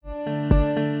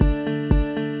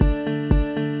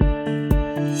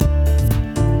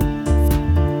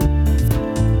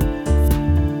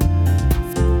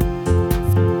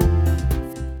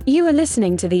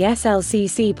listening to the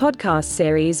SLCC podcast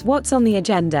series, What's on the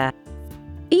Agenda?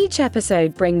 Each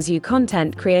episode brings you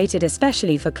content created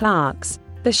especially for clerks.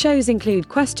 The shows include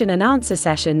question and answer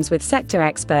sessions with sector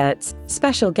experts,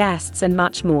 special guests, and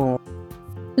much more.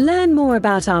 Learn more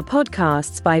about our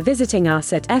podcasts by visiting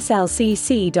us at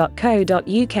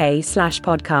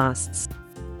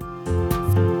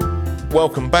slcc.co.uk/podcasts.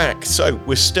 Welcome back. So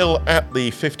we're still at the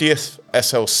 50th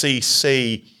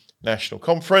SLCC National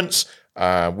Conference.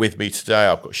 With me today,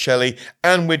 I've got Shelley,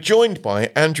 and we're joined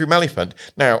by Andrew Maliphant.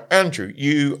 Now, Andrew,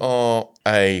 you were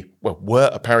a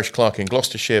parish clerk in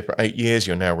Gloucestershire for 8 years.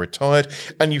 You're now retired,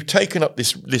 and you've taken up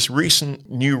this recent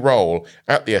new role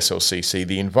at the SLCC,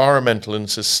 the Environmental and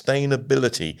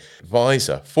Sustainability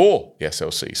Advisor for the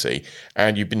SLCC.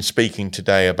 And you've been speaking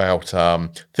today about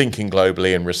thinking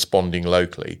globally and responding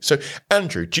locally. So,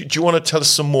 Andrew, do you want to tell us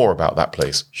some more about that,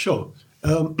 please? Sure.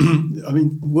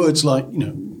 Words like,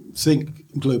 think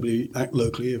globally, act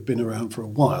locally have been around for a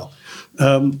while.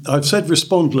 I've said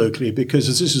respond locally because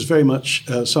this is very much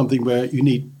something where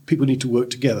people need to work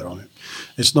together on it.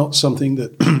 It's not something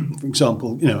that, for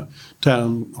example,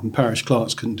 town and parish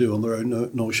clerks can do on their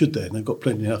own, nor should they, and they've got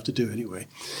plenty enough to do anyway.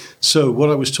 So what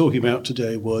I was talking about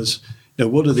today was,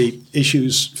 what are the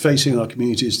issues facing our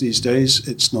communities these days?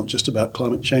 It's not just about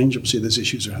climate change. Obviously, there's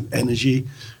issues around energy.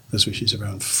 There's issues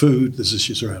around food. There's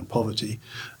issues around poverty.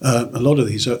 A lot of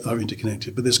these are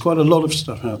interconnected, but there's quite a lot of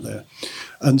stuff out there.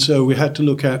 And so we had to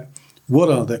look at what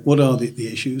are the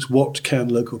issues? What can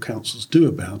local councils do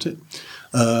about it?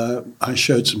 I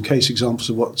showed some case examples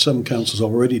of what some councils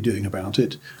are already doing about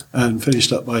it, and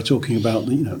finished up by talking about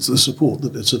the support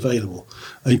that is available,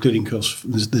 including, of course,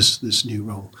 this new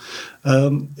role.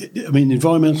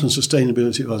 Environmental and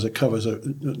sustainability as it covers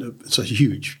it's a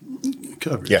huge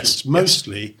coverage. Yes. It's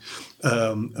mostly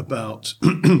about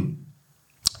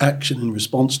action in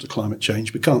response to climate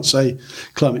change. We can't say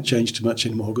climate change too much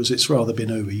anymore because it's rather been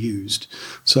overused.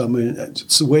 So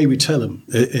it's the way we tell them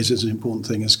is an important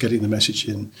thing as getting the message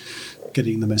in,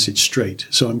 getting the message straight.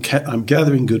 So I'm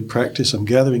gathering good practice. I'm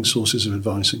gathering sources of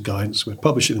advice and guidance. We're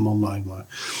publishing them online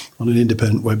on an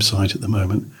independent website at the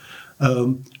moment.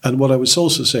 And what I was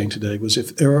also saying today was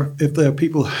if there are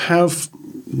people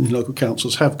local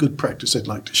councils have good practice they'd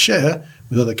like to share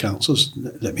with other councils,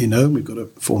 let me know. We've got a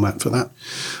format for that.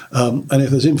 And if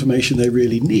there's information they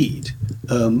really need,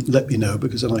 let me know,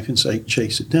 because then I can say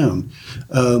chase it down.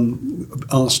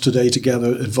 Asked today to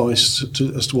gather advice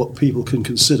as to what people can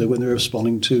consider when they're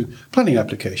responding to planning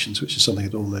applications, which is something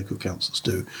that all local councils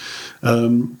do.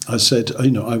 I said,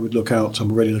 I would look out.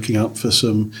 I'm already looking out for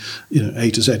some,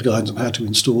 A to Z guidance on how to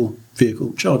install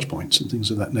vehicle charge points and things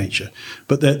of that nature.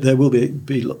 But there will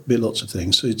be lots of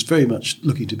things. So it's very much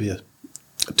looking to be a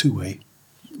two-way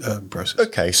process.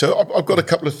 Okay, so I've got a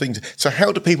couple of things. So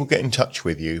how do people get in touch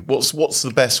with you? What's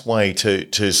the best way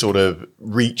to sort of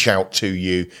reach out to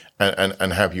you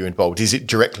and have you involved? Is it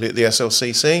directly at the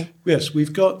SLCC? Yes,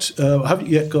 we've got. I haven't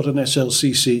yet got an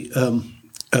SLCC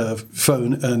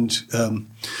phone and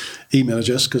email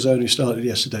address because I only started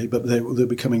yesterday, but they'll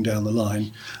be coming down the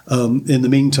line. In the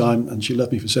meantime, and she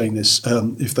loved me for saying this,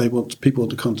 if people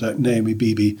want to contact Naomi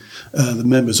Beebe, the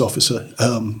members officer,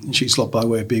 she's by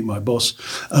way of being my boss,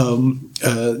 then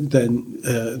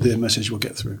the message will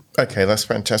get through. Okay, that's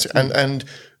fantastic. And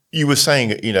you were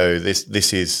saying,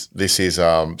 this is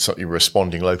something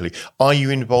responding locally. Are you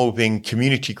involving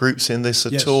community groups in this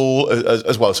at all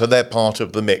as well? So they're part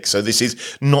of the mix. So this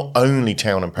is not only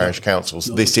town and parish councils.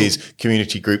 This is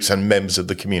community groups and members of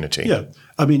the community. Yeah.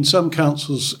 Some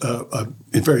councils are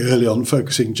very early on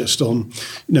focusing just on,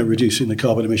 reducing the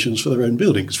carbon emissions for their own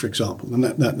buildings, for example, and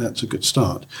that's a good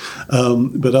start.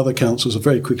 But other councils are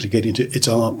very quickly getting into it's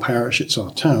our parish, it's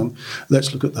our town.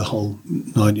 Let's look at the whole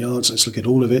 9 yards. Let's look at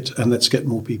all of it, and let's get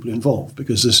more people involved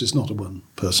because this is not a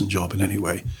one-person job in any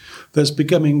way. There's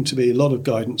becoming to be a lot of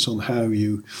guidance on how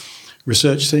you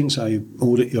research things, how you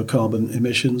audit your carbon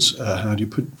emissions, how do you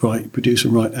produce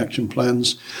and write action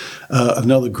plans.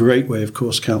 Another great way, of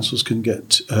course, councils can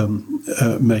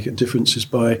make a difference is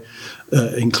by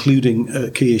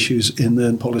including key issues in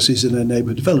their policies in their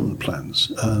neighbourhood development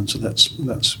plans. So that's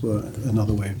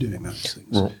another way of doing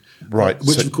that. Right.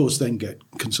 Which, of course, then get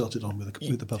consulted on with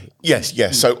the public. Yes.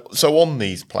 So on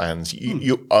these plans,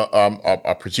 you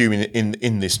are presuming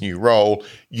in this new role,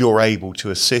 you're able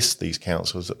to assist these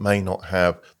councils that may not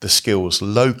have the skills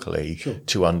locally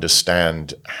to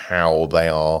understand how they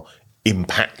are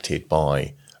impacted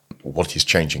by what is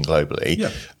changing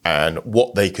globally and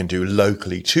what they can do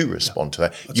locally to respond to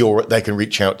that. They can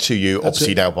reach out to you,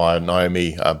 obviously now via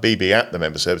Naomi Beebe at the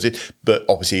Member Services, but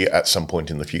obviously at some point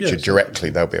in the future directly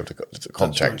they'll be able to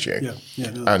contact you.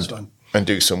 That's fine. and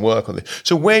do some work on this.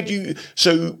 So where do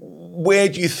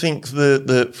you think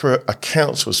for a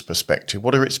council's perspective,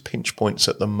 what are its pinch points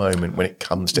at the moment when it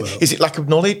comes to, is it lack of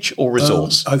knowledge or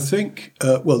resource? I think,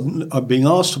 I'm being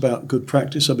asked about good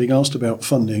practice, I'm being asked about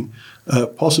funding.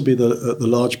 Possibly the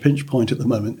large pinch point at the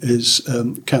moment is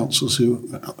councils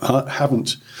who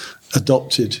haven't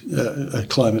adopted a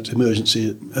climate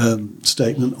emergency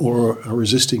statement or are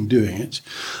resisting doing it.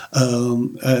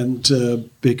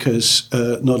 Because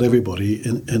not everybody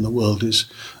in the world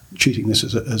is treating this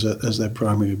as their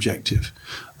primary objective.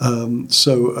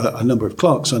 So a number of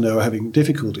clerks I know are having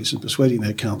difficulties in persuading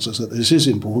their councillors that this is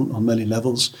important on many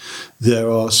levels.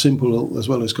 There are simple as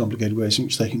well as complicated ways in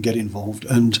which they can get involved,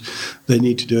 and they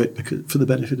need to do it for the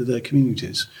benefit of their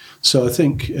communities. So I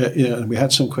think, and we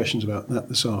had some questions about that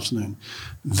this afternoon,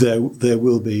 there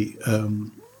will be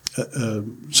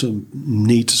some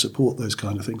need to support those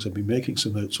kind of things. I've been making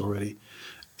some notes already.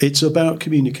 It's about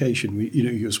communication.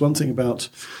 There's one thing about,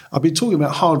 I've been talking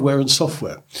about hardware and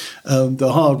software.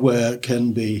 The hardware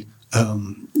can be,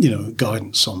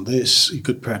 guidance on this,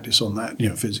 good practice on that,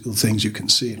 physical things you can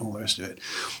see and all the rest of it.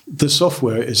 The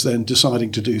software is then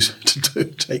deciding to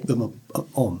take them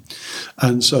on.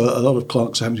 And so a lot of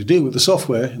clerks are having to deal with the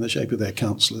software in the shape of their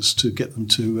councillors to get them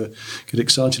to get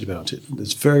excited about it. And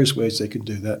there's various ways they can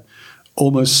do that.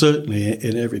 Almost certainly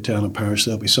in every town and parish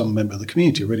there'll be some member of the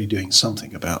community already doing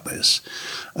something about this.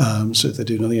 So if they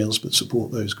do nothing else but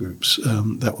support those groups,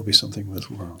 that will be something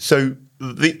worthwhile. So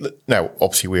now,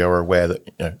 obviously, we are aware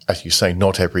that, as you say,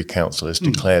 not every council has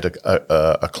declared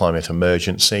a climate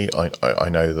emergency. I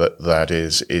know that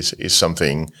is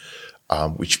something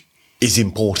which is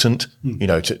important,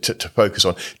 to focus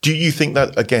on. Do you think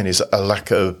that again is a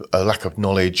lack of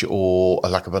knowledge or a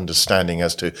lack of understanding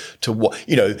as to what,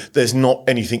 there's not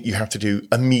anything you have to do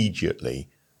immediately?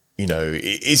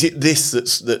 Is it this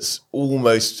that's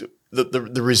almost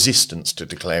the resistance to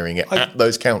declaring it at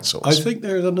those councils? I think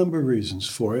there are a number of reasons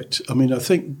for it. I mean, I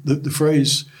think that the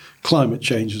phrase climate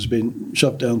change has been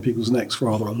shoved down people's necks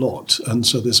rather a lot, and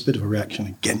so there's a bit of a reaction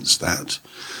against that.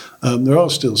 There are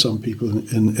still some people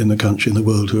in the country, in the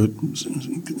world, who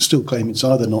are still claim it's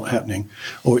either not happening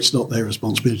or it's not their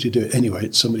responsibility to do it anyway.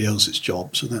 It's somebody else's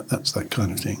job. So that's that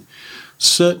kind of thing.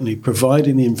 Certainly,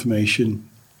 providing the information,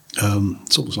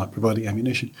 it's almost like providing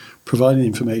ammunition, providing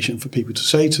information for people to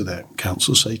say to their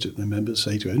council, say to their members,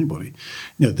 say to anybody,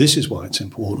 this is why it's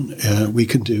important. We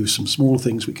can do some small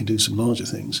things, we can do some larger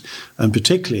things. And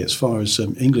particularly as far as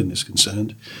England is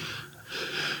concerned,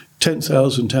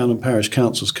 10,000 town and parish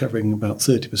councils covering about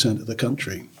 30% of the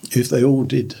country. If they all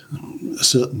did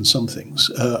some things,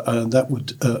 and that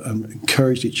would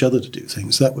encourage each other to do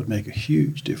things, that would make a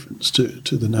huge difference to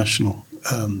the national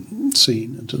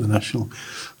scene and to the national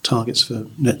targets for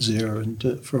net zero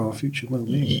and for our future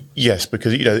well-being. Yes,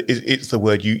 because it's the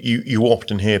word you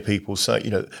often hear people say.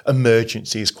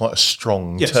 Emergency is quite a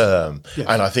strong term,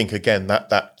 and I think again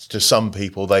that to some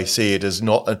people they see it as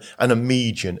not an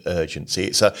immediate urgency.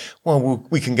 It's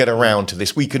we can get around to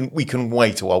this. We can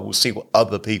wait a while. We'll see what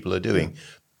other people are doing.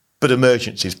 But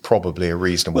emergency is probably a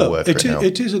reasonable word for it now.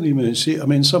 It is an emergency. I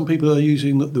mean, some people are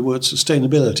using the word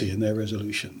sustainability in their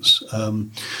resolutions.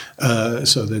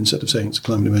 So then instead of saying it's a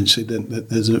climate emergency, then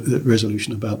there's a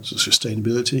resolution about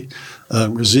sustainability.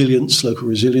 Resilience, local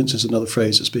resilience is another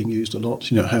phrase that's being used a lot,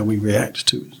 how we react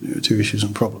to issues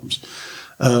and problems.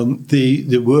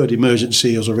 The word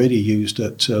emergency is already used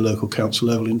at local council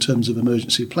level in terms of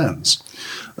emergency plans.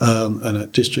 And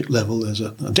at district level, there's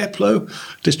a DEPLO,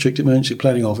 District Emergency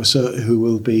Planning Officer, who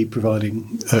will be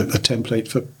providing a template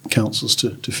for councils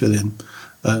to fill in.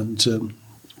 And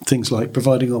things like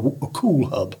providing a cool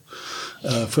hub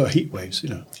for heat waves,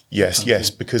 Yes,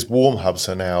 because warm hubs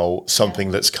are now something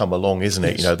that's come along, isn't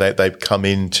it? Yes. They've come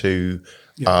into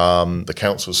the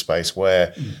council space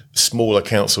where smaller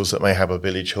councils that may have a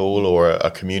village hall or a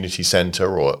community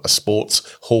centre or a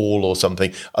sports hall or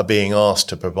something are being asked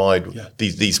to provide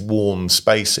these warm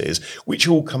spaces, which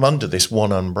all come under this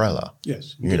one umbrella.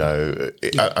 Yes.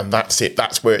 And that's it.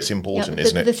 That's where it's important,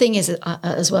 isn't it? The thing is,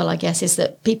 as well, I guess, is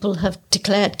that people have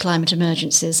declared climate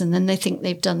emergencies and then they think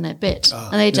they've done their bit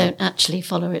and they don't actually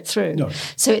follow it through. No.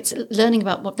 So it's learning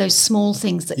about what those small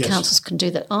things that councils can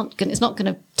do that it's not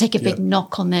going to take a big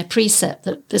knock on their precept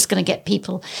that's going to get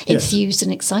people enthused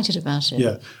and excited about it.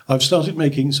 Yeah, I've started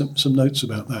making some notes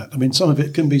about that. I mean, some of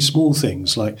it can be small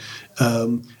things like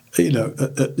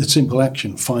a simple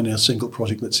action, finding a single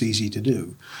project that's easy to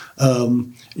do.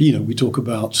 We talk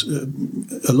about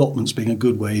allotments being a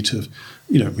good way to,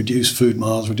 reduce food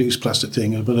miles, reduce plastic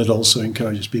thing, but it also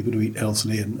encourages people to eat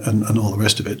healthily and all the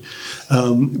rest of it.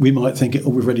 We might think,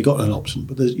 we've already got an option,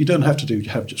 but you don't have to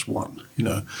have just one.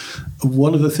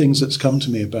 One of the things that's come to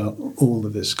me about all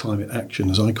of this climate action,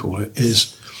 as I call it,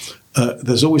 is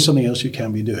there's always something else you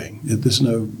can be doing. There's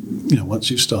no,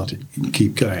 once you've started, you can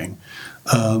keep going.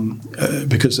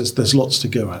 Because there's lots to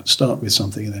go at. Start with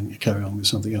something and then you carry on with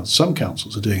something else. Some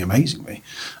councils are doing amazingly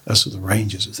as to the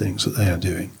ranges of things that they are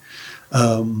doing.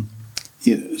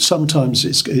 Sometimes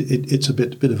it's a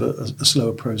bit of a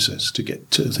slower process to get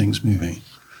things moving.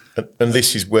 And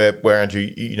this is where Andrew,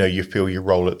 you feel your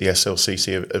role at the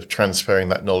SLCC of transferring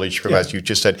that knowledge from, as you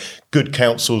just said, good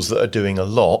councils that are doing a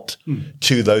lot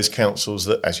to those councils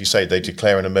that, as you say, they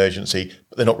declare an emergency,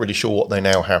 but they're not really sure what they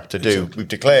now have to do. Exactly. We've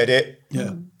declared it.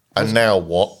 Yeah. And now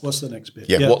what? What's the next bit?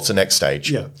 Yeah. What's the next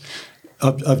stage? Yeah.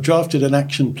 I've drafted an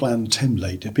action plan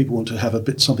template. If people want to have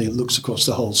something that looks across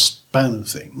the whole span of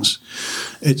things,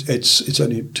 it's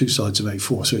only 2 sides of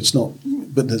A4, so it's not.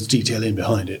 But there's detail in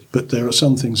behind it. But there are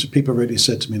some things that people already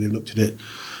said to me. They looked at it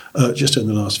just in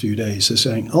the last few days. They're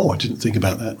saying, "Oh, I didn't think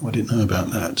about that. Or I didn't know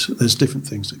about that." There's different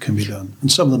things that can be done,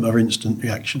 and some of them are instant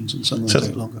reactions, and some of them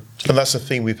take longer. And that's the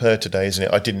theme we've heard today, isn't it?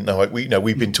 I didn't know.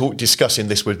 We've been discussing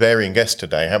this with varying guests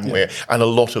today, haven't we? And a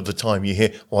lot of the time, you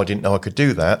hear, "Oh, I didn't know I could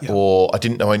do that," or "I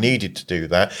didn't know I needed to do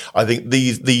that." I think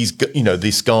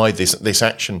this guide, this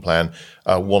action plan,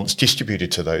 once distributed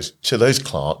to those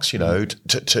clerks,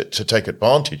 to take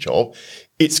advantage of,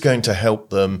 it's going to help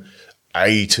them.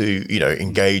 To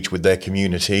engage with their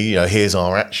community. Here's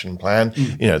our action plan.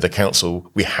 The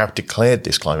council, we have declared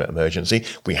this climate emergency.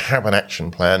 We have an action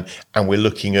plan, and we're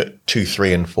looking at 2,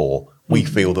 3, and 4. We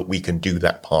feel that we can do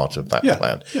that part of that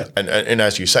plan. Yeah. And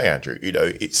as you say, Andrew,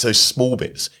 it's those small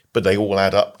bits, but they all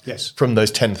add up. Yes. From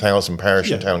those 10,000 parish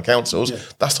and town councils. Yeah.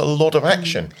 That's a lot of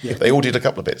action if they all did a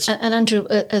couple of bits. And Andrew,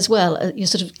 as well, you're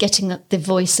sort of getting the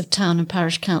voice of town and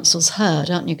parish councils heard,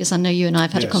 aren't you? Because I know you and I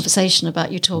have had a conversation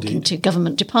about you talking to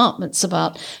government departments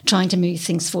about trying to move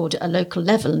things forward at a local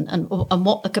level and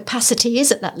what the capacity is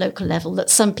at that local level that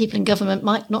some people in government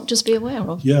might not just be aware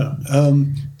of. Yeah.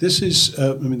 This is,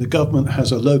 the government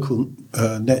has a local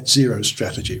net zero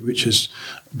strategy, which is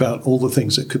about all the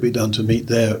things that could be done to meet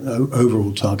their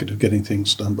overall target of getting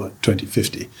things done by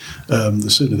 2050. The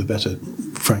sooner the better,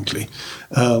 frankly.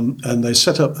 And they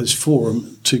set up this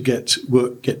forum to get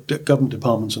government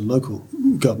departments and local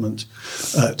government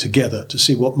together to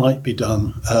see what might be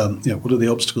done. What are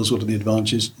the obstacles? What are the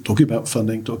advantages? Talking about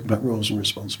funding, talking about roles and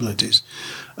responsibilities.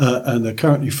 And they're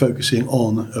currently focusing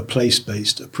on a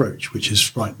place-based approach, which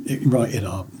is right in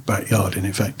our backyard, in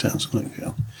effect.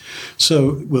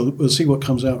 So we'll see what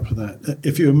comes out for that.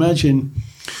 If you imagine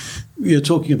you're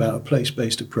talking about a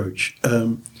place-based approach,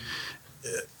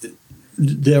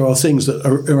 there are things that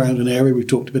are around an area. We've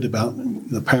talked a bit about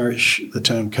the parish, the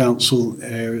town council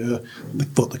area,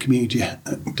 what the community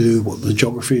do, what the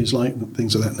geography is like, and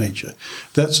things of that nature.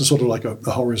 That's a sort of like a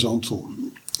horizontal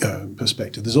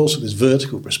perspective. There's also this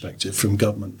vertical perspective from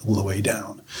government all the way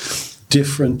down.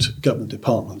 Different government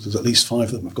departments, there's at least 5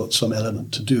 of them, have got some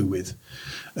element to do with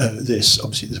this.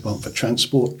 Obviously, the Department for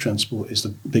Transport. Transport is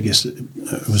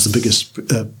was the biggest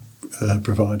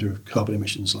provider of carbon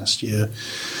emissions last year.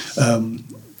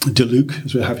 DeLuc,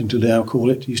 as we're having to now call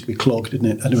it, used to be clogged,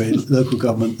 didn't it? Anyway, local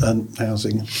government and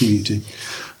housing and community.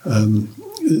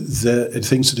 There are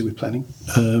things to do with planning.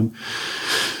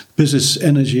 Business,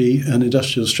 Energy and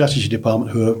Industrial Strategy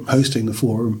Department, who are hosting the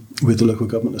forum with the Local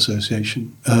Government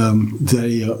Association,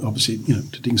 they are obviously,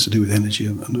 things to do with energy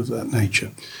and of that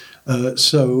nature.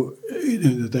 So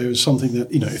there is something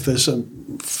that, if there's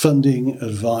some funding,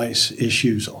 advice,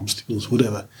 issues, obstacles,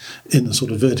 whatever, in the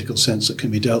sort of vertical sense that can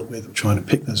be dealt with, we're trying to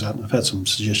pick those out. And I've had some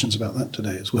suggestions about that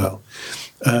today as well.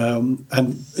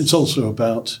 And it's also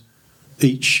about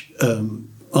each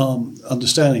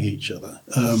understanding each other.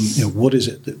 What is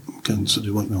it that can sort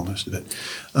of want all the rest of it?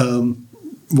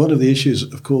 One of the issues,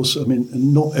 of course,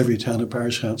 not every town and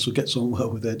parish council gets on well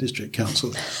with their district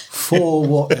council for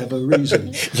whatever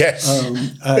reason. Yes.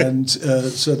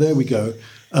 So there we go.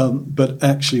 But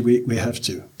actually we have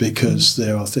to, because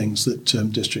there are things that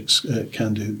districts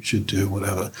can do, should do,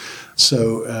 whatever.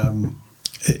 So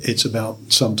it's about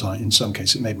in some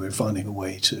cases, maybe we're finding a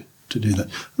way to do that.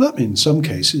 That means in some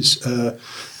cases,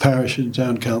 parish and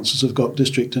town councils have got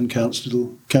district and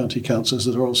county councils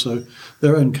that are also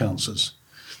their own councils.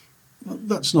 Well,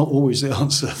 that's not always the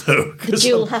answer, though. The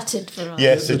dual-hatted variety.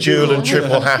 Yes, the dual and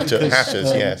triple hatters,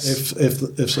 yes.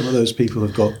 If some of those people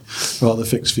have got rather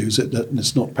fixed views,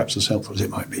 it's not perhaps as helpful as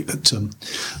it might be, but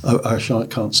I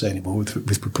can't say anymore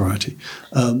with propriety.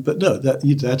 But no,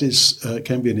 that is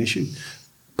can be an issue.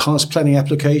 Past planning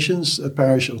applications, a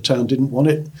parish or town didn't want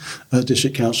it.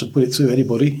 District council put it through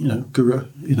anybody, guru,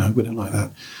 wouldn't like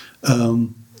that.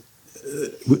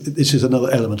 This is another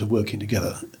element of working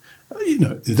together.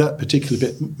 That particular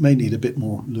bit may need a bit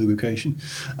more lubrication,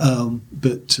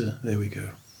 but there we go.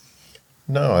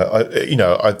 No,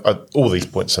 I all these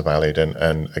points are valid,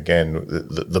 and again,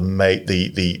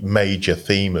 the major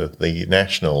theme of the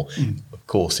national, of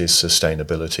course, is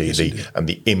sustainability, and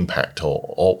the impact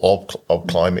of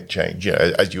climate change.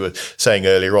 As you were saying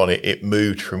earlier on, it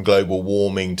moved from global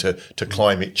warming to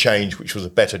climate change, which was a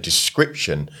better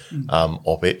description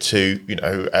of it. To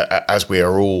as we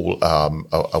are all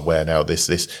aware now,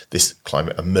 this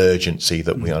climate emergency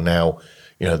that we are now.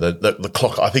 The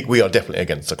clock, I think we are definitely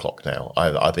against the clock now.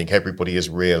 I think everybody has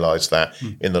realised that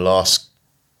in the last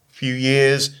few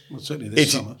years. Well, certainly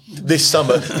this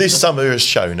summer. This summer has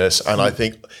shown us, and I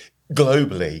think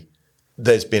globally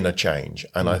there's been a change.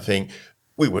 And I think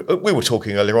we were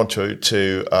talking earlier on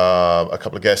to a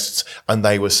couple of guests, and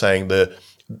they were saying the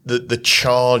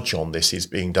charge on this is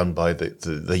being done by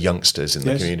the youngsters in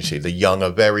the community. The young are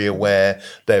very aware,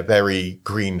 they're very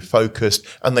green focused,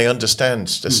 and they understand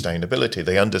sustainability.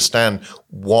 They understand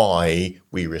why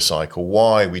we recycle,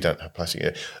 why we don't have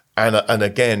plastic. And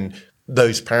again,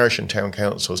 those parish and town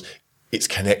councils, it's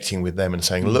connecting with them and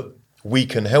saying, look, we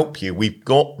can help you. We've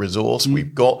got resource,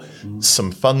 we've got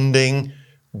some funding,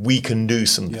 we can do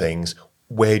some things.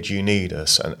 Where do you need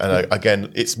us? And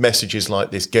again, it's messages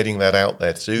like this, getting that out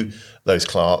there to those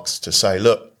clerks to say,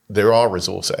 look, there are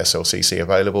resources at SLCC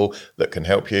available that can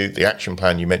help you. The action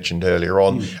plan you mentioned earlier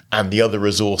on, and the other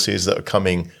resources that are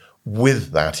coming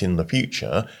with that in the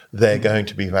future, they're going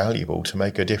to be valuable to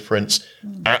make a difference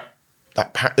at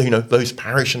that, those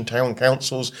parish and town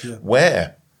councils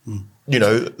where,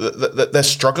 they're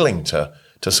struggling to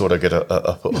sort of get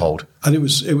a foothold. And it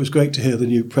was great to hear the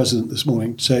new president this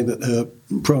morning saying that her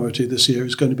priority this year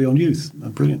is going to be on youth.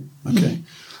 Brilliant. Okay.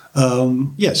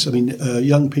 Yes, I mean,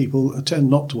 young people tend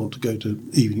not to want to go to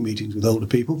evening meetings with older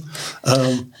people.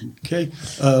 Okay.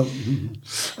 How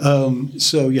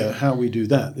we do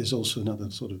that is also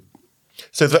another sort of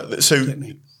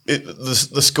technique.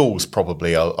 The schools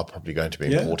probably are probably going to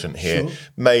be important here. Sure.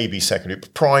 Maybe secondary,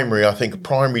 primary. I think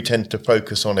primary tends to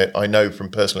focus on it. I know from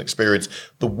personal experience,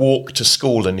 the walk to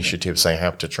school initiatives they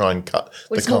have to try and cut the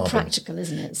carbon. It's more practical,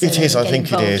 isn't it? So it is. I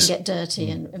think it is. And get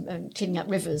dirty and cleaning up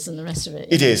rivers and the rest of it.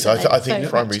 It is. I think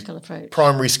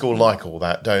primary school like all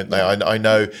that, don't they? I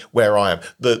know where I am.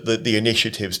 The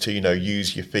initiatives to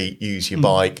use your feet, use your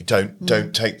bike,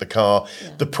 don't take the car.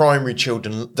 Yeah. The primary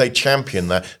children, they champion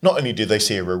that. Not only do they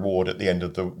see a reward at the end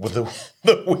of the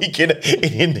week in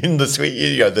the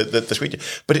suite, the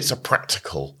suite, but it's a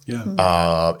practical.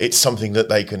 Yeah. It's something that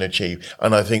they can achieve,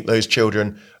 and I think those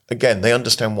children, again, they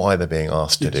understand why they're being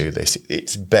asked to do this.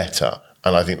 It's better,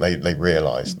 and I think they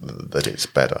realise that it's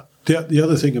better. The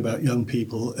other thing about young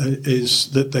people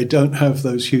is that they don't have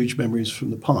those huge memories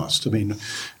from the past. I mean,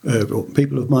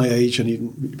 people of my age and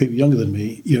even people younger than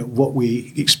me, what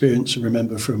we experience and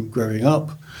remember from growing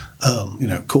up,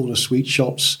 corner sweet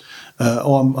shops.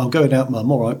 I'm going out,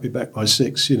 Mum, all right, be back by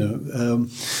 6,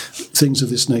 things of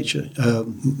this nature.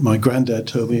 My granddad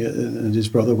told me and his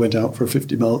brother went out for a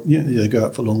 50-mile, they go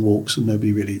out for long walks and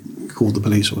nobody really called the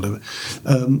police or whatever.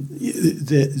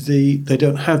 They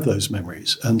don't have those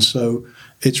memories. And so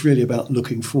it's really about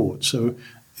looking forward. So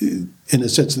in a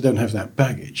sense, they don't have that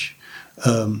baggage.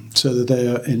 So that they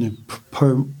are in a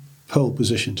pole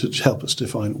position to help us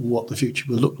define what the future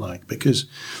will look like, because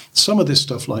some of this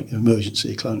stuff like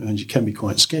emergency climate energy can be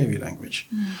quite scary language.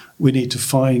 We need to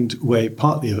find a way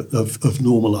partly of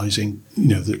normalising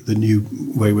the new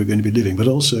way we're going to be living, but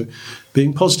also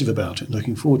being positive about it,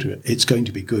 looking forward to it. It's going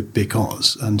to be good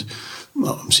because, and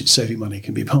obviously saving money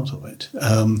can be part of it,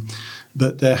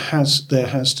 but there has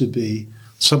to be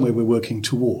somewhere we're working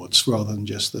towards rather than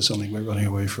just there's something we're running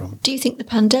away from. Do you think the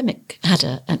pandemic had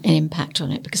an impact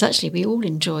on it? Because actually we all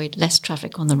enjoyed less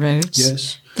traffic on the roads.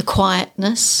 Yes. The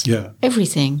quietness. Yeah.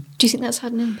 Everything. Do you think that's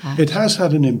had an impact? It has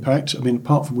had an impact. I mean,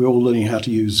 apart from we're all learning how to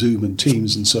use Zoom and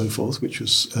Teams and so forth, which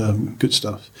was good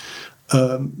stuff.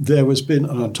 There has been,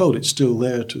 and I'm told it's still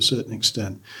there to a certain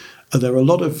extent, There are a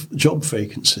lot of job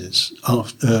vacancies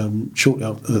shortly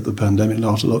after the pandemic and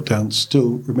after lockdown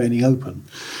still remaining open.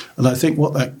 And I think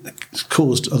what that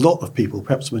caused a lot of people,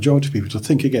 perhaps the majority of people, to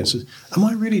think again, says, am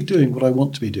I really doing what I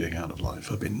want to be doing out of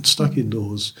life? I've been stuck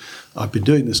indoors. I've been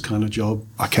doing this kind of job.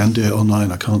 I can do it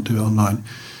online. I can't do it online.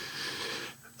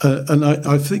 And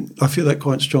I feel that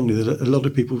quite strongly, that a lot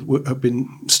of people have been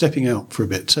stepping out for a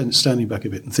bit, standing back a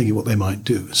bit and thinking what they might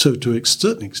do. So to a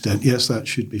certain extent, yes, that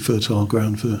should be fertile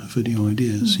ground for new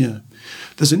ideas, yeah.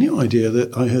 There's a new idea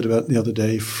that I heard about the other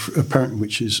day, apparently,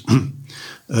 which is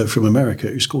from America.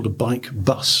 It's called a bike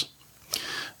bus.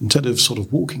 Instead of sort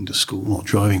of walking to school or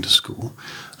driving to school,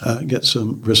 get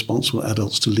some responsible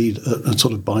adults to lead a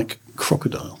sort of bike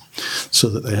crocodile, so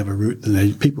that they have a route.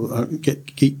 And people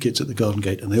keep kids at the garden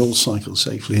gate, and they all cycle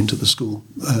safely into the school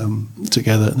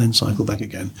together, and then cycle back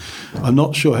again. I'm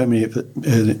not sure how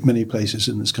many places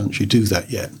in this country do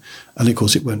that yet, and of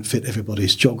course it won't fit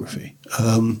everybody's geography.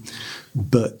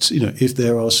 But if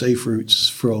there are safe routes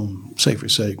from, say, for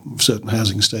certain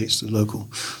housing estates to the local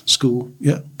school,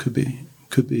 yeah, could be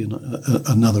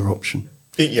another option.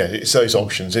 Yeah, it's those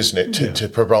options, isn't it, to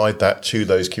provide that to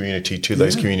those community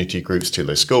groups, to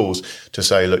those schools, to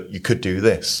say, look, you could do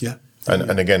this. Yeah.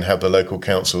 And again, have the local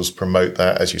councils promote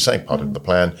that, as you say, part of the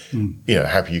plan.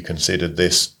 Have you considered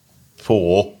this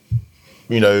for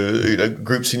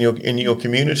groups in your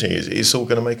community? It's all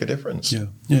going to make a difference.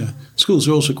 Yeah. Schools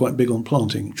are also quite big on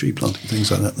tree planting,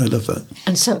 things like that. They love that.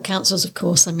 And so councils, of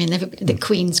course. I mean, the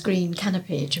Queen's Green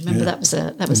Canopy. Do you remember that was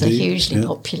a hugely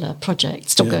popular project?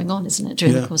 Still going on, isn't it,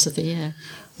 during the course of the year?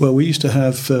 Well, we used to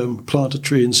have plant a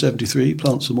tree in 73,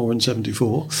 plant some more in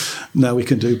 74. Now we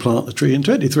can do plant a tree in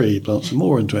 23, plant some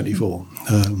more in 24.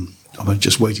 I'm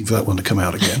just waiting for that one to come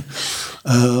out again.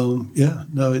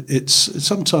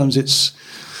 Sometimes it's,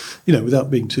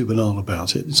 without being too banal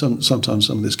about it, sometimes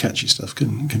some of this catchy stuff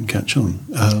can catch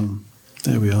on.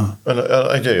 There we are. And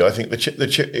I do. I think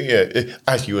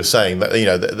as you were saying, that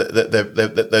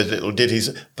those little ditties,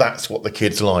 that's what the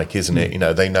kids like, isn't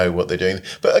it? They know what they're doing.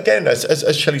 But again,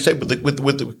 as Shelley said, with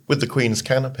the Queen's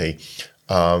Canopy,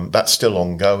 that's still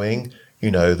ongoing.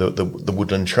 The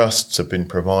woodland trusts have been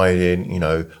providing,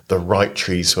 the right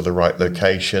trees for the right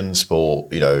locations for,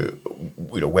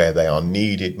 where they are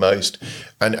needed most.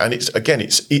 And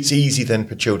it's easy then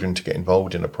for children to get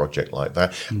involved in a project like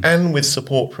that. And with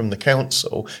support from the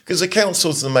council, because the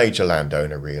council's the major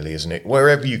landowner really, isn't it?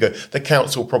 Wherever you go, the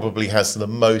council probably has the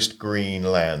most green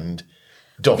land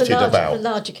dotted about. The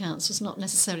larger councils, not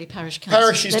necessarily parish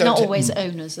councils. They're not always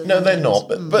owners. No, they're not.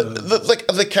 But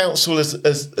the council as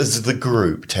the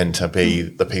group tend to be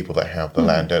the people that have the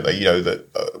land, don't they?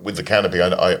 With the canopy, I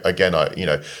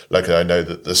know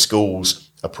that the schools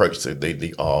approach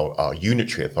our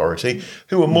unitary authority,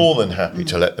 who are more than happy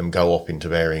to let them go off into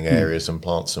varying areas and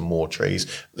plant some more trees.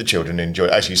 The children enjoy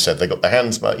it. As you said, they got their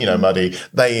hands muddy.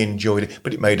 They enjoyed it,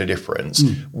 but it made a difference.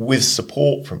 With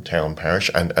support from town,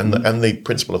 parish, and the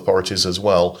principal authorities as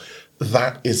well.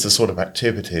 That is the sort of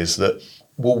activities that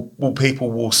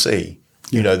people will see.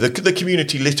 The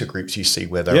community litter groups you see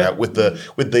where they're out with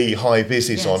the high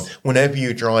vises on. Whenever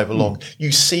you drive along,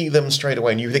 you see them straight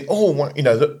away, and you think,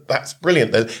 that's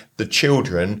brilliant. The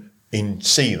children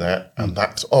see that, and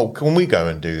that's, can we go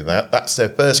and do that? That's their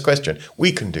first question.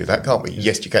 We can do that, can't we?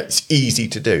 Yes, you can. It's easy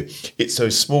to do. It's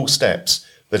those small steps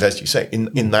that, as you say,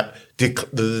 in that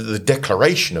the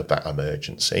declaration of that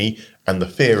emergency and the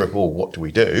fear of, what do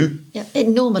we do? Yeah, it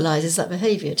normalises that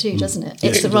behaviour too, doesn't it?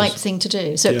 It's the right thing to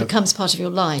do, so it becomes part of your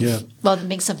life rather than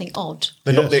being something odd.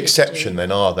 They're not the exception,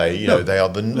 then, are they? They are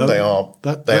they are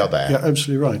there. Yeah,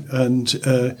 absolutely right. And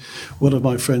one of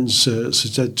my friends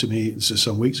said to me, this is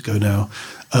some weeks ago now,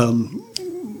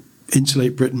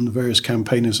 Insulate Britain, the various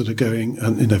campaigners that are going,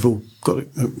 and they've all got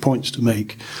points to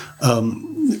make.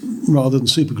 Rather than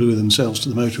superglue themselves to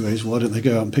the motorways, why don't they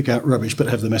go out and pick out rubbish, but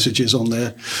have the messages on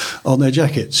their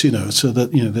jackets, so that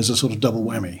there's a sort of double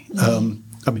whammy. I'm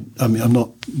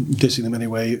not dissing them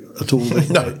anyway at all.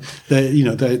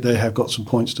 They have got some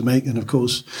points to make, and of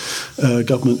course,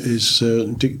 government is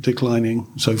declining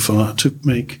so far to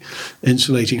make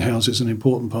insulating houses an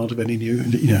important part of any new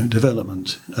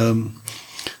development.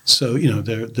 So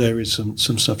there is some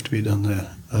stuff to be done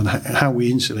there, and how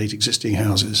we insulate existing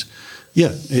houses.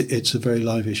 Yeah, it's a very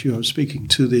live issue. I was speaking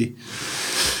to the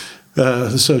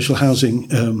social housing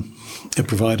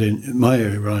provider in my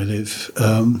area where I live,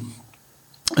 and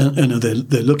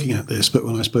they're looking at this. But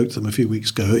when I spoke to them a few weeks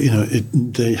ago,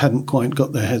 they hadn't quite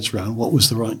got their heads around what was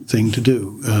the right thing to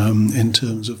do in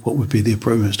terms of what would be the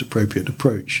most appropriate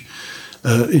approach.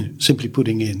 simply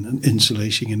putting in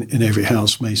insulation in every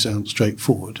house may sound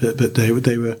straightforward, but they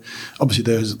were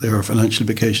obviously there are financial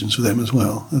implications for them as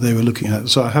well. They were looking at it.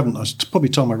 So it's probably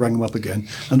time I rang them up again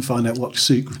and find out what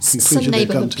conclusion Some they've come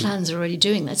neighbourhood to. plans are already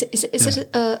doing that. Is it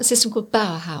a system called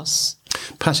Bower House?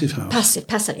 Passive house.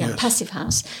 Passive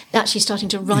house. They're actually starting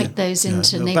to write those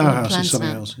into No, neighbourhood Bower House is plans something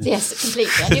now. else, Yes,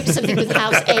 completely. I knew it was something with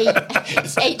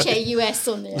house H-A-U-S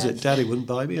on there. Was it Daddy wouldn't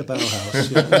buy me a Bower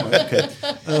House?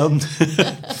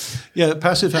 Yeah,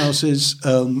 passive house is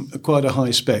quite a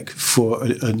high spec for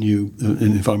an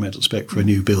environmental spec for a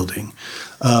new building.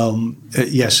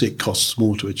 Yes, it costs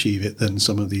more to achieve it than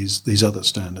some of these other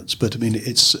standards, but I mean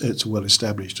it's well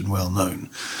established and well known.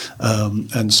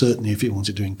 And certainly, if you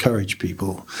wanted to encourage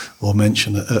people or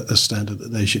mention a standard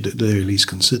that they should at the very least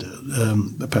consider,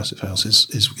 a passive house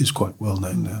is quite well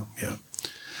known now.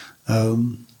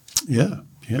 Yeah.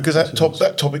 Because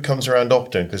that topic comes around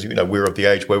often, because we're of the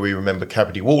age where we remember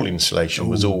cavity wall insulation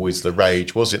was always the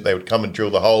rage, was it? They would come and drill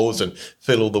the holes and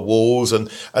fill all the walls, and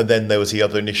then there was the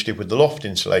other initiative with the loft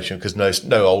insulation, because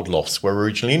no old lofts were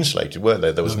originally insulated, were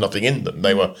there? There was nothing in them.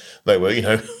 They were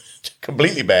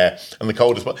completely bare and the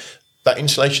coldest. That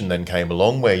insulation then came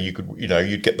along where you could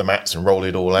you'd get the mats and roll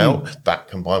it all out. That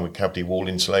combined with cavity wall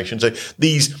insulation. So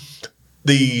these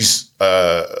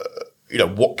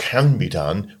what can be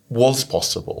done was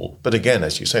possible. But again,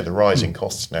 as you say, the rising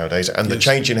costs nowadays and the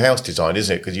change in house design,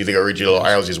 isn't it? Because you think original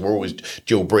houses were always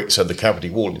dual brick, so the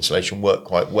cavity wall insulation worked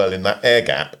quite well in that air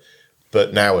gap.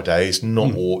 But nowadays,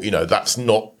 not all, that's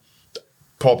not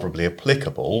probably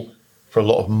applicable for a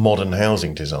lot of modern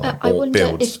housing design I or wonder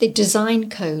builds. if the design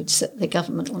codes that the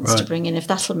government wants to bring in, if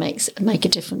that'll make a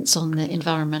difference on the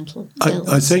environmental bills.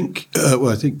 I think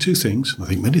two things. I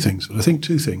think many things, but I think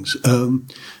two things.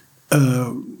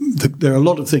 There are a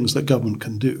lot of things that government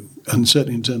can do, and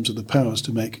certainly in terms of the powers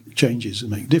to make changes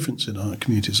and make a difference in our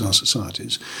communities, our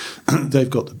societies, they've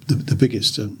got the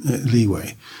biggest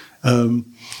leeway. And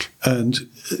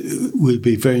we'd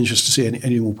be very interested to see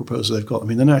any more proposals they've got. I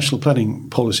mean, the National Planning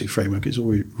Policy Framework is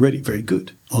already very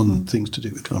good on things to do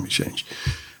with climate change.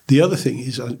 The other thing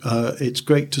is it's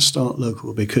great to start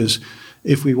local, because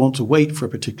if we want to wait for a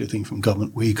particular thing from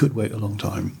government, we could wait a long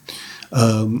time.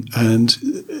 And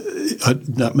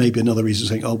that may be another reason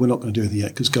saying, we're not going to do it yet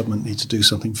because government needs to do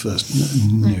something first.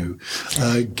 No.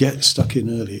 Get stuck in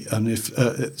early. And if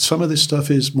some of this stuff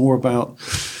is more about,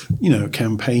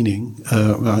 campaigning.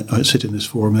 I sit in this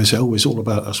forum, they say, it's all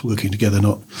about us working together,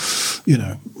 not,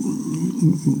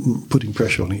 putting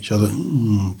pressure on each other.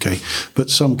 Okay. But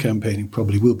some campaigning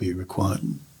probably will be required.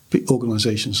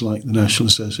 Organisations like the National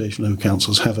Association of Local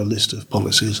Councils have a list of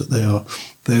policies that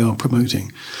they are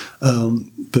promoting,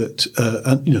 but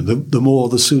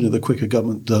the sooner, the quicker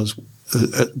government does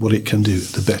what it can do,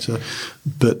 the better.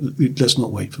 But let's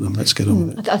not wait for them. Let's get on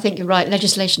with it. I think you're right.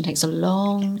 Legislation takes a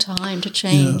long time to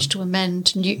change, to amend,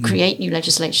 to create new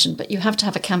legislation. But you have to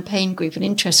have a campaign group, an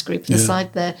interest group on the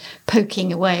side there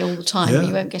poking away all the time.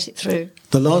 You won't get it through.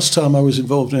 The last time I was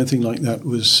involved in anything like that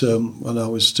was when I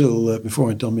was still,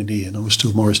 before I'd done my knee and I was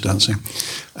still Morris dancing.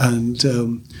 And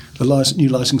the new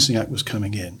Licensing Act was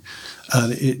coming in.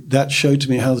 And that showed to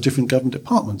me how the different government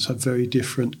departments have very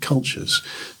different cultures,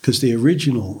 because the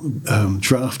original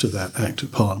draft of that Act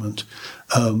of Parliament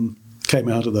came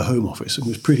out of the Home Office and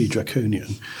was pretty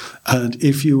draconian. And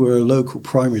if you were a local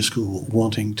primary school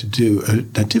wanting to do a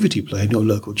nativity play in your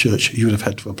local church, you would have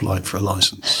had to apply for a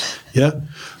licence.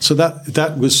 So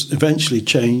that was eventually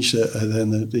changed.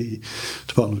 Then the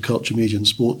Department of Culture, Media and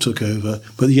Sport took over.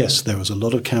 But yes, there was a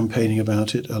lot of campaigning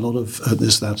about it, a lot of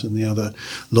this, that and the other,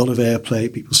 a lot of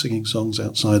airplay, people singing songs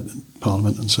outside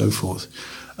Parliament and so forth.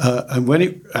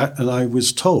 And I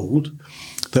was told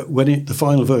that the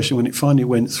final version, when it finally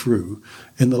went through,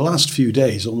 in the last few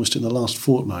days, almost in the last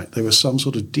fortnight, there was some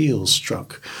sort of deal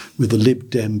struck with the Lib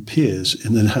Dem peers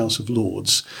in the House of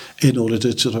Lords in order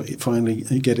to sort of finally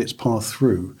get its path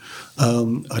through.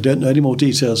 I don't know any more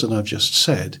details than I've just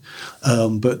said,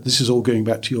 but this is all going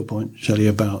back to your point, Shelley,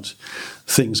 about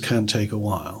things can take a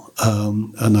while.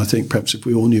 And I think perhaps if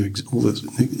we all knew all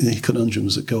the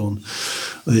conundrums that go on,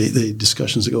 the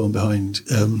discussions that go on behind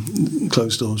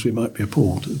closed doors, we might be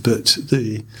appalled. But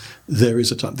there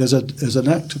is a time. There's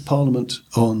an Act of Parliament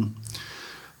on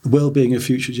the well-being of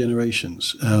future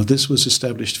generations. This was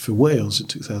established for Wales in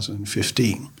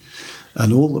 2015.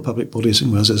 And all the public bodies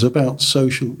in Wales is about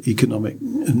social, economic,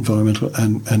 environmental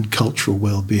and cultural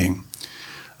well-being.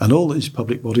 And all these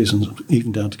public bodies, and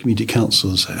even down to community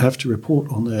councils, have to report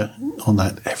on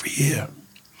that every year.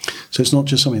 So it's not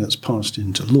just something that's passed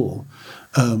into law.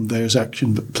 There's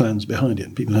action plans behind it,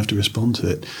 and people have to respond to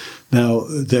it. Now,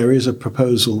 there is a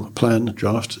proposal, a plan, a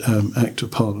draft Act of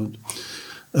Parliament,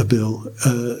 a bill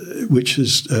which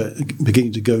is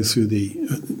beginning to go through the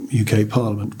UK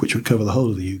Parliament, which would cover the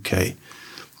whole of the UK.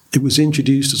 It was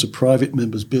introduced as a private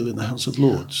member's bill in the House of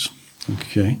Lords.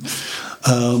 Okay,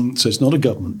 so it's not a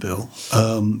government bill.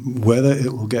 Whether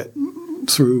it will get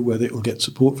through, whether it will get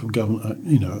support from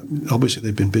government, obviously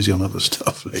they've been busy on other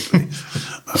stuff lately.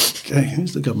 Okay,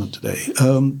 who's the government today?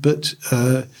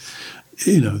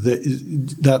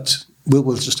 That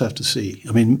we'll just have to see.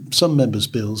 I mean, some members'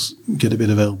 bills get a bit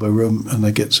of elbow room and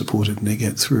they get supported and they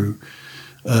get through.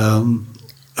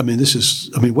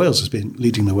 Wales has been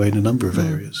leading the way in a number of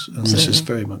areas, and this is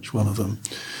very much one of them.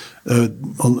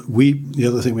 The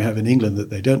other thing we have in England that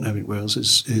they don't have in Wales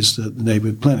is the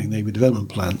neighbourhood planning, neighbourhood development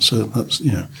plan. So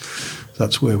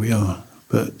that's where we are.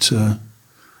 But I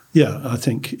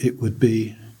think it would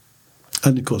be.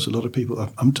 And of course, a lot of people.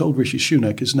 I'm told Rishi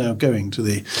Sunak is now going to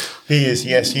the. He is,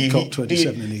 yes.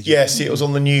 COP27 in Egypt. Yes, it was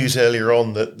on the news earlier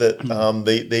on that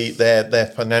their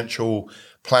financial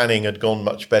planning had gone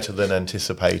much better than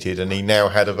anticipated, and he now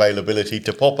had availability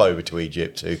to pop over to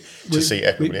Egypt to see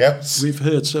everybody else. We've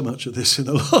heard so much of this in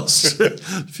the last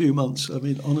few months. I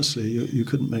mean, honestly, you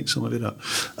couldn't make some of it up.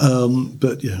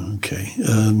 But yeah, okay.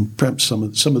 Perhaps some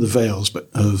of the veils,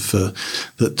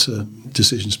 that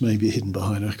decisions may be hidden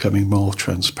behind are becoming more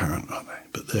transparent, aren't they?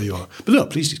 But there you are. But no,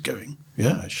 at least he's going.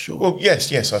 Yeah, sure. Well,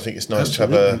 yes. I think it's nice to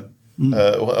have a. I'm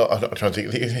trying to think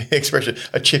of the expression,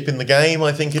 a chip in the game,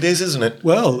 I think it is, isn't it?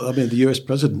 Well, I mean, the US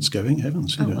president's going,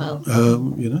 heavens, and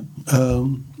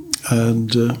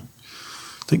I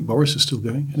think Boris is still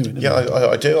going. Anyway,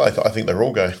 I do. I think they're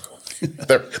all going.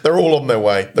 they're all on their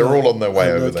way. They're all on their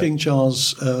way over there. King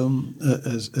Charles,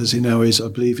 as he now is, I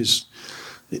believe, he's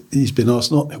been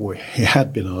asked he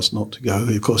had been asked not to go.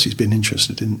 Of course, he's been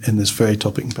interested in this very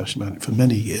topic and passionate about it for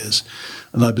many years.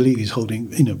 And I believe he's holding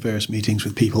various meetings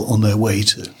with people on their way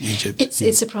to Egypt.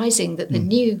 It's surprising that the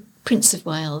new Prince of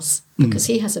Wales, because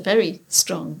he has a very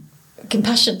strong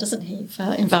compassion, doesn't he,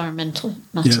 for environmental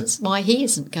matters, why he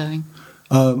isn't going.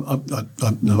 I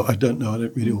don't know. I don't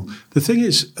really know. The thing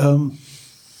is,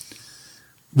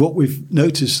 what we've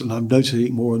noticed, and I'm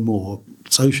noticing more and more,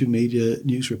 social media,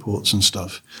 news reports and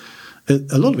stuff,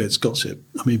 a lot of it's gossip.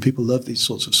 I mean, people love these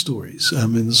sorts of stories. I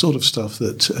mean, the sort of stuff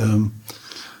that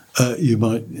you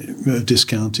might have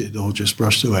discounted or just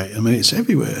brushed away. I mean, it's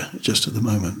everywhere just at the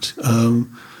moment.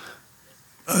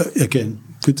 Again,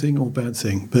 good thing or bad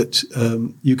thing, but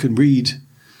you can read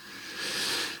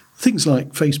things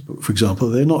like Facebook, for example.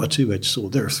 They're not a two-edged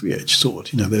sword, they're a three-edged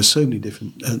sword. There's so many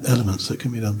different elements that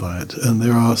can be done by it. And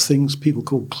there are things people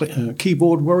call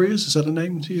keyboard warriors. Is that a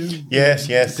name to you? Yes.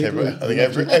 I think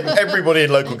everybody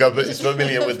in local government is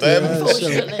familiar with them. All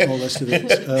the rest of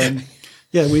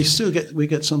it. We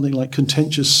get something like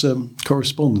contentious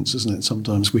correspondence, isn't it?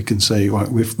 Sometimes we can say, right,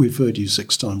 we've heard you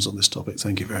 6 times on this topipic.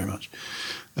 Thank you very much.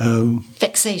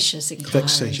 Vexatious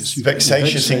inquiries.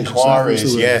 Vexatious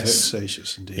inquiries, yes.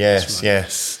 Vexatious indeed. Yes, right.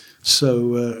 yes.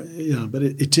 So, but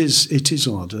it is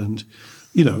odd. And,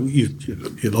 you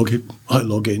log in, I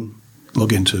log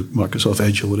into Microsoft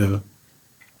Edge or whatever,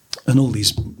 and all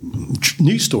these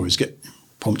news stories get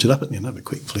prompted up at me and I have a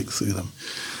quick flick through them.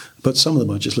 But some of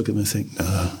them I just look at them and think,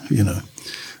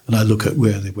 and I look at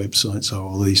where the websites are,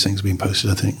 all these things being posted,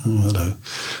 I think, hello.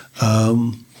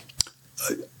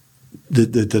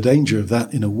 The danger of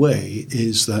that, in a way,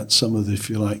 is that some of the, if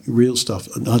you like, real stuff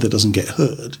either doesn't get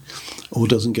heard or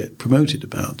doesn't get promoted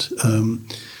about.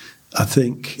 I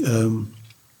think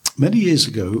many years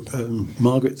ago,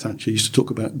 Margaret Thatcher used to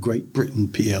talk about Great Britain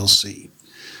PLC.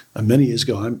 And many years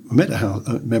ago, I met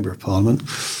a member of Parliament.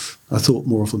 I thought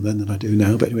more of them then than I do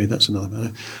now, but anyway, that's another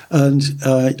matter. And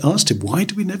I asked him, why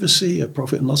do we never see a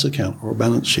profit and loss account or a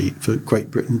balance sheet for Great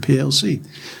Britain PLC?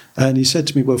 And he said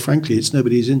to me, well, frankly, it's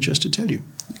nobody's interest to tell you.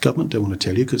 The government don't want to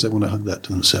tell you because they want to hug that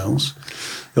to themselves.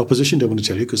 The opposition don't want to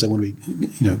tell you because they want to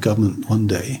be, government one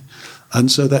day.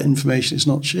 And so that information is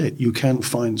not shared. You can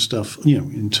find stuff,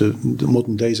 into the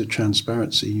modern days of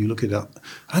transparency. You look it up,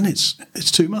 and it's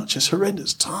too much. It's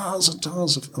horrendous. Tiles and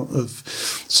tiles of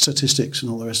statistics and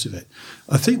all the rest of it.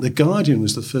 I think The Guardian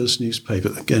was the first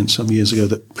newspaper, again, some years ago,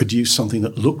 that produced something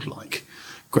that looked like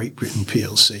Great Britain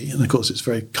PLC. And of course, it's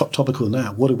very topical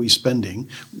now. What are we spending?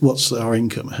 What's our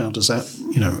income? How does that,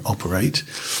 operate?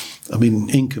 I mean,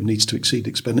 income needs to exceed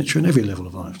expenditure in every level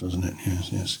of life, doesn't it?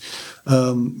 Yes.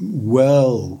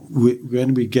 When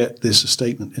we get this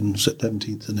statement in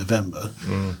 17th of November,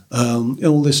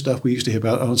 all this stuff we used to hear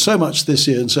about, so much this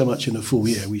year and so much in a full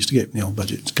year. We used to get the old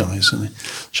budget guys and the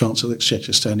Chancellor of the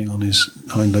Exchequer standing on his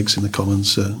hind legs in the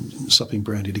Commons, supping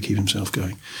brandy to keep himself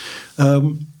going.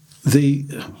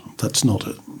 That's not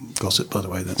a gossip, by the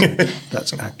way.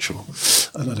 That's actual,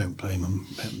 and I don't blame them.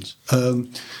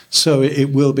 So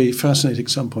it will be fascinating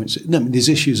at some points. No, I mean, there's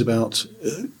issues about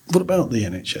what about the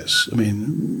NHS? I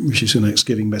mean, Rishi Sunak's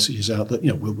giving messages out that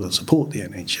we'll support the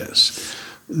NHS.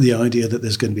 The idea that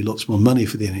there's going to be lots more money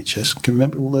for the NHS. Can you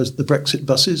remember all the Brexit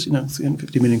buses?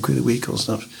 350 million quid a week or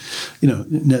stuff.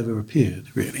 It never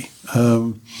appeared really.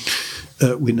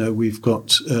 We know we've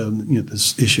got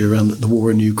this issue around the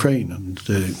war in Ukraine, and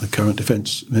the current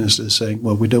defence minister is saying,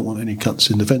 "Well, we don't want any cuts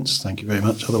in defence. Thank you very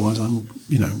much. Otherwise, I'm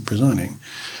resigning."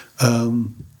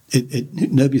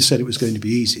 Nobody said it was going to be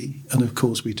easy, and of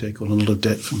course, we take on a lot of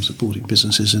debt from supporting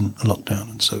businesses in lockdown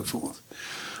and so forth.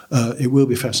 It will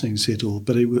be fascinating to see it all,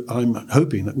 but I'm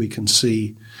hoping that we can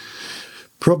see,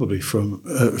 probably from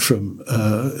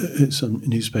some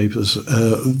newspapers,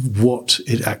 what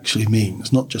it actually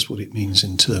means, not just what it means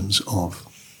in terms of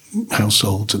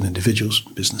households and individuals,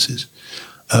 businesses,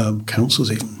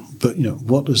 councils even, but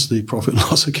what does the profit and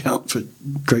loss account for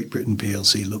Great Britain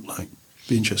PLC look like?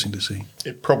 Be interesting to see.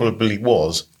 It probably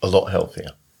was a lot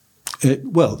healthier.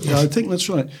 I think that's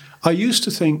right. I used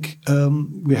to think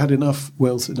we had enough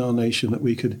wealth in our nation that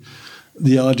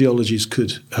the ideologies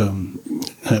could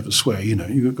have a sway.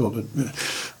 You got a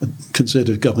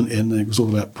Conservative government in, and it was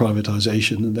all about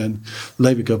privatisation, and then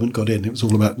Labour government got in, it was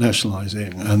all about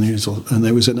nationalising, and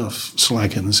there was enough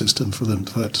slack in the system for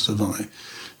that to survive.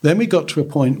 Then we got to a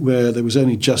point where there was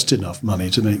only just enough money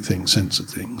to make sense of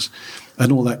things,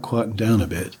 and all that quietened down a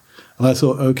bit. And I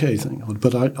thought, okay, thank God.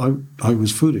 But I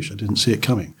was foolish. I didn't see it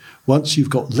coming. Once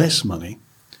you've got less money,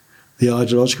 the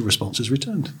ideological response is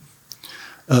returned.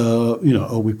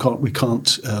 We can't. We've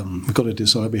got to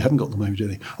decide. We haven't got the money to do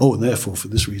anything. And therefore, for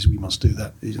this reason, we must do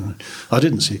that. I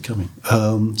didn't see it coming.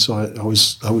 So I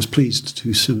was pleased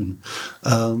too soon.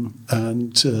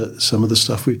 And some of the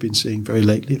stuff we've been seeing very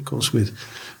lately, of course, with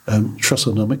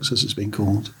Trussonomics, as it's been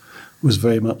called, was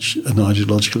very much an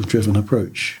ideological driven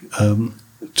approach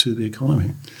to the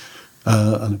economy.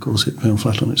 And of course, it fell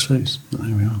flat on its face. But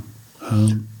there we are.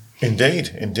 Indeed.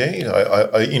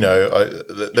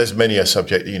 There's many a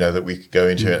subject that we could go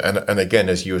into, and again,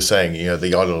 as you were saying,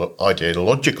 the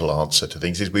ideological answer to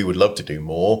things is we would love to do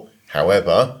more.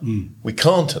 However, we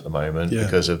can't at the moment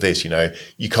because of this.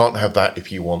 You can't have that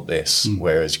if you want this.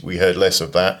 Whereas we heard less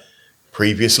of that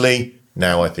previously.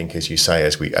 Now, I think, as you say,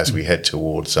 as we head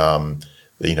towards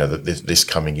this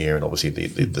coming year, and obviously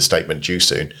the statement due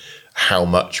soon, how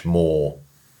much more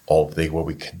of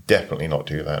we can definitely not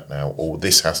do that now, or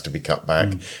this has to be cut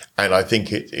back. And I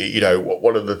think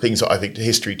one of the things that I think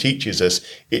history teaches us,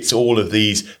 it's all of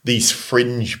these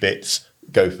fringe bits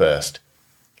go first.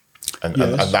 And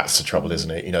that's the trouble, isn't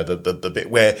it? The bit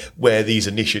where these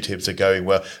initiatives are going.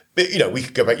 Well, we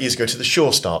could go back years ago to the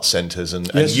Sure Start centres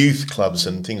and youth clubs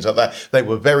and things like that. They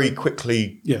were very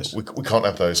quickly. Yes, we can't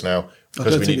have those now. I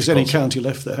don't think there's any county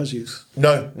left that has youth.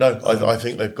 No. I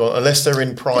think they've gone, unless they're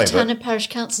in private. The town and parish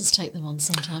councils take them on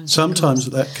sometimes. Sometimes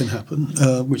that can happen,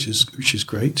 which is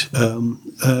great.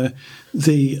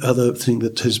 The other thing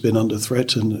that has been under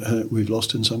threat and we've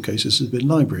lost in some cases has been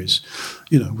libraries.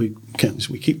 We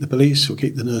keep the police, we'll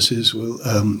keep the nurses,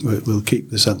 we'll keep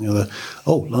this, that and the other.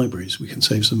 Libraries, we can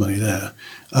save some money there.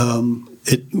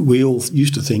 We all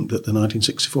used to think that the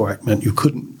 1964 Act meant you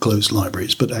couldn't close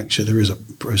libraries, but actually there is a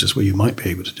process where you might be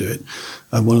able to do it.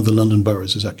 And one of the London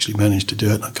boroughs has actually managed to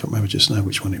do it. I can't remember just now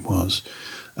which one it was.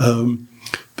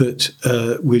 But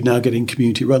we're now getting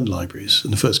community-run libraries,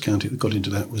 and the first county that got into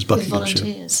that was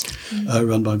Buckinghamshire,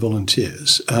 run by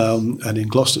volunteers. And in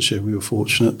Gloucestershire, we were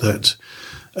fortunate that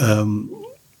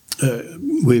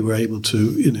we were able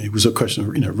to, it was a question of,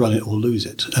 run it or lose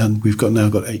it. And we've now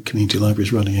got 8 community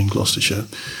libraries running in Gloucestershire.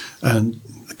 And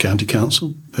the county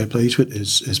council, fair play to it,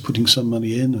 is putting some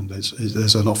money in, and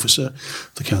there's an officer,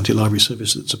 the county library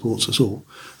service, that supports us all.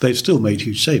 They've still made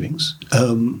huge savings,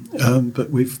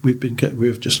 but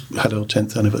we've just had our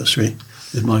 10th anniversary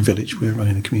in my village. We're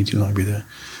running a community library there,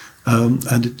 and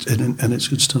it's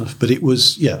good stuff. But it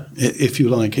was, if you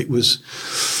like, it was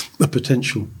a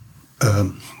potential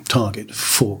target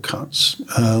for cuts.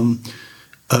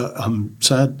 I'm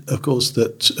sad, of course,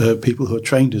 that people who are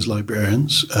trained as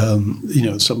librarians, some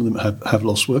of them have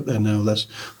lost work. They're now less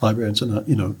librarians, and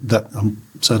that I'm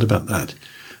sad about that.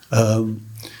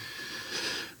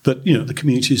 But, the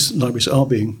communities' libraries are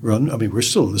being run. I mean, we're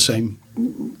still in the same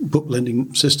book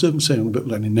lending system, same book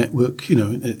lending network.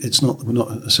 It's not, we're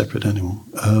not a separate animal.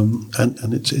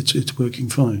 And it's working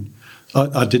fine.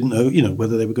 I didn't know,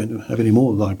 whether they were going to have any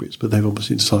more libraries, but they've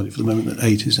obviously decided for the moment that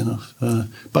 8 is enough.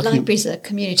 But libraries are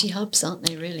community hubs, aren't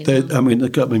they? Really?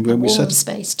 When we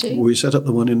space too. We set up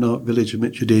the one in our village of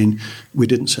Mitchardine, we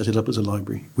didn't set it up as a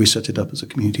library. We set it up as a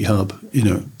community hub.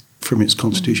 From its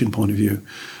constitution point of view.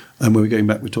 And when we're going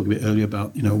back, we talked a bit earlier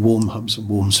about warm hubs and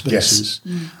warm spaces.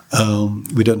 Yes.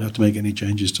 We don't have to make any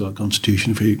changes to our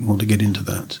constitution if we want to get into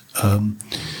that.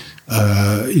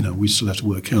 We still have to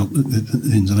work out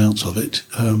the ins and outs of it.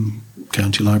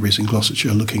 County libraries in Gloucestershire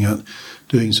are looking at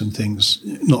doing some things,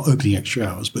 not opening extra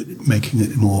hours, but making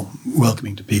it more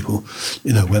welcoming to people,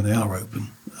 when they are open.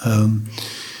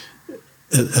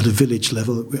 At a village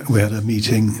level, we had a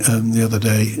meeting the other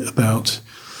day about,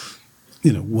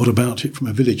 what about it from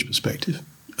a village perspective?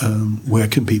 Where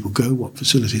can people go? What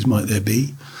facilities might there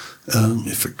be?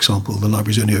 If, for example, the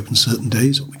library's only open certain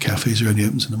days, or the cafes are only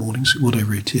open in the mornings,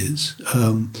 whatever it is.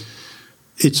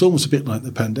 It's almost a bit like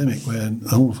the pandemic, where an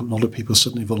awful lot of people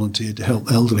suddenly volunteered to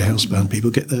help elderly housebound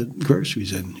people get their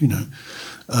groceries in,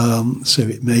 So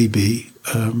it may be,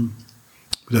 we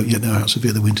don't yet know how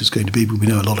severe the winter's going to be, but we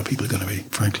know a lot of people are going to be,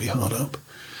 frankly, hard up.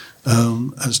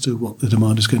 As to what the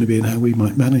demand is going to be and how we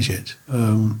might manage it.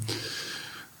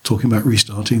 Talking about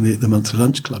restarting the monthly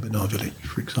lunch club in our village,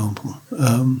 for example.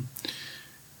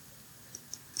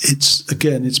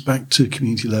 It's back to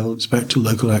community level, it's back to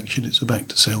local action, it's back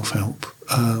to self-help.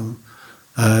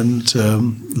 And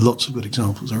lots of good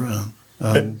examples around.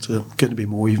 And going to be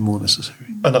even more necessary.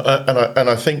 And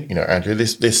I think, Andrew,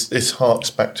 this harks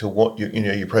back to what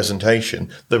your presentation,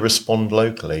 the respond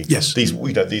locally. Yes.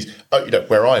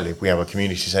 Where I live, we have a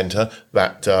community centre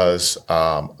that does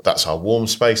that's our warm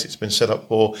space. It's been set up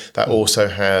for. That also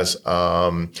has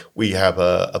we have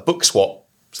a book swap.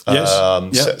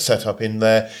 Set up in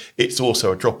there. It's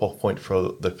also a drop-off point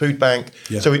for the food bank.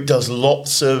 Yeah. So it does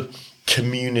lots of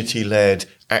community-led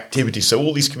activities. So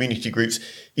all these community groups,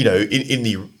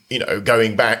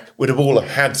 going back, would have all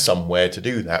had somewhere to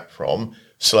do that from.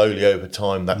 Slowly over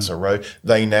time, that's a road.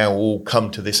 They now all come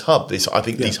to this hub. These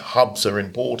hubs are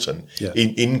important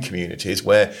in communities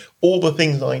where all the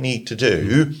things I need to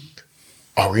do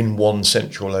are in one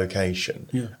central location.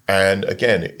 Yeah. And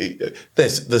again,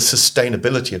 there's the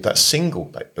sustainability of that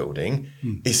single building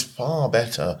is far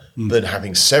better than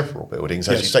having several buildings,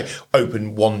 as you say,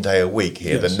 open one day a week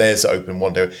here, then there's open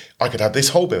one day. I could have this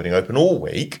whole building open all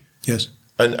week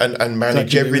and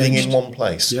manage everything in one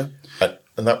place. Yeah.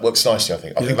 And that works nicely, I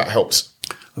think. I think that helps.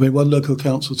 I mean, one local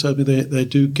council told me they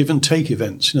do give and take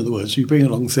events. In other words, you bring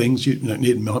along things,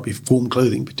 might be warm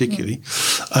clothing particularly,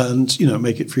 and,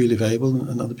 make it freely available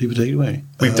and other people take it away.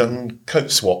 We've done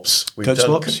coat swaps. Coat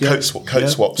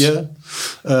swaps. Yeah.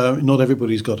 Not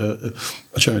everybody's got a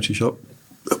charity shop.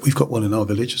 We've got one in our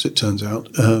village, as it turns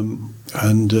out. That's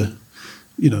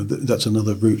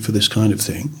another route for this kind of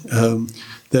thing.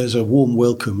 There's a Warm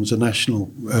Welcomes, a national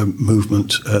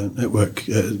movement network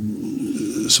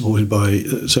supported by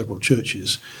several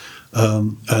churches.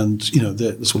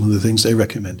 That's one of the things they're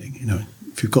recommending.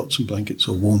 If you've got some blankets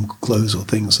or warm clothes or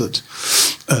things that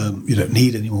you don't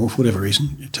need anymore for whatever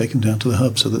reason, you take them down to the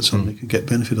hub so that somebody can get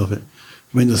benefit of it.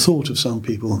 I mean, the thought of some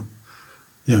people,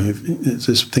 it's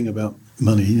this thing about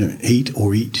money, eat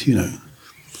or eat,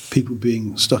 people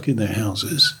being stuck in their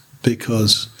houses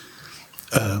because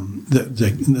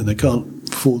they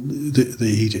can't afford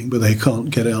the eating, but they can't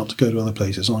get out to go to other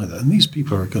places either. And these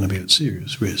people are going to be at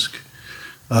serious risk.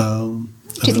 Do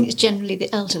you think it's generally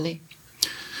the elderly?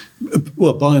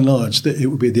 Well, by and large, it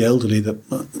would be the elderly that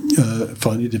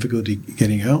find it difficulty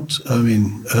getting out. I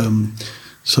mean,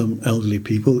 some elderly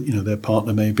people, their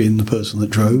partner may have been the person that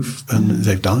drove and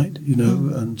they've died,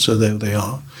 and so there they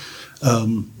are.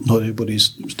 Not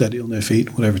everybody's steady on their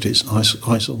feet, whatever it is,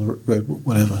 ice on the road,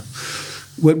 whatever.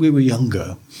 When we were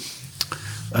younger,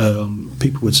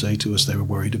 people would say to us they were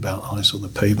worried about ice on the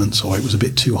pavements, or it was a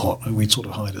bit too hot, and we'd sort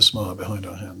of hide a smile behind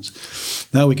our hands.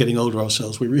 Now we're getting older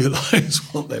ourselves, we realise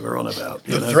what they were on about.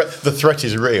 The threat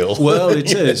is real. Well,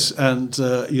 it is, and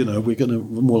we're going to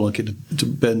more likely to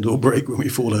bend or break when we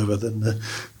fall over than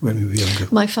when we were younger.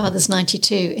 My father's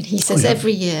 92, and he says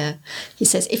every year,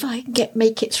 if I can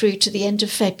make it through to the end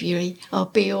of February, I'll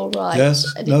be all right.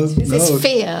 Yes, and it's this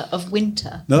fear of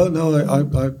winter. No,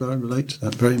 I relate to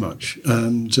that very much,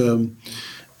 and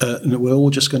we're all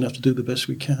just going to have to do the best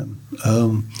we can.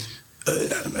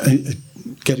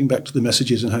 Getting back to the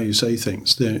messages and how you say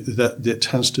things, that it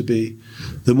has to be,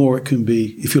 the more it can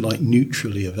be, if you like,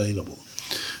 neutrally available.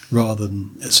 rather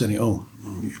than saying, "Oh,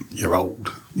 you're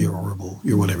old, you're horrible,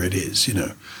 you're whatever it is,"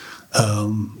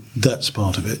 That's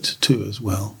part of it too, as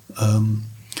well.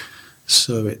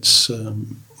 So it's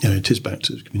it is back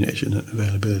to communication and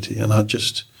availability. And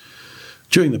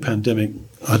during the pandemic,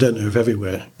 I don't know if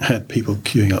everywhere had people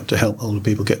queuing up to help older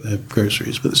people get their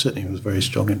groceries, but certainly it was very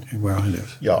strong in where I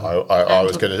live. Yeah, I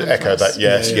was going to echo that.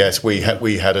 Yes. We had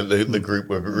the group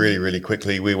were really, really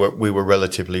quickly. We were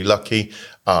relatively lucky.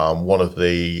 One of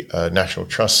the National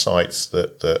Trust sites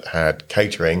that had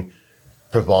catering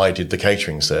provided the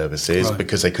catering services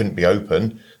because they couldn't be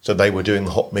open. So they were doing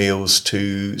hot meals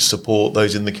to support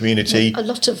those in the community. A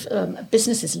lot of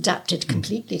businesses adapted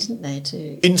completely, didn't they?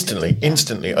 To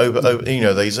instantly over and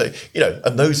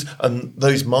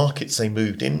those markets they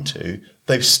moved into,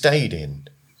 they've stayed in.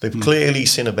 They've clearly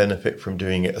seen a benefit from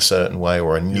doing it a certain way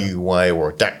or a new way or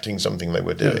adapting something they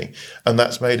were doing. And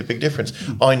that's made a big difference.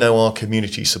 I know our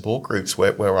community support groups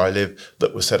where I live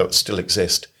that were set up still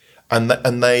exist. And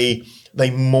they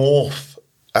morph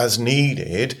as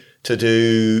needed to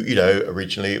do,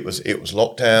 originally it was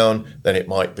lockdown, then it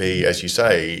might be, as you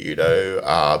say,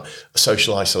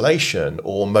 social isolation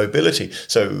or mobility.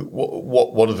 So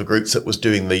what one of the groups that was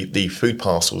doing the food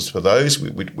parcels for those,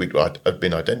 we'd had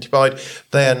been identified,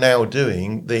 they are now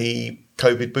doing the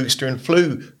COVID booster and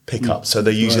flu pickup. So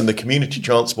they're using the community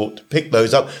transport to pick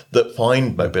those up that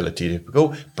find mobility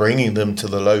difficult, bringing them to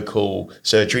the local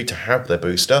surgery to have their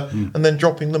booster and then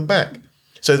dropping them back.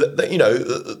 So that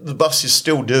the bus is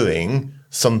still doing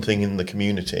something in the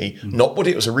community, not what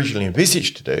it was originally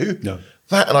envisaged to do. No.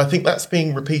 And I think that's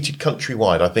being repeated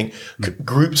countrywide. I think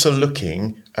groups are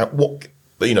looking at what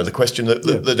the question that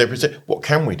Deborah said: what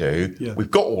can we do? Yeah. We've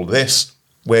got all this.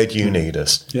 Where do you need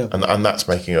us? Yeah. And that's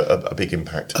making a big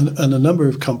impact. And a number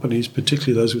of companies,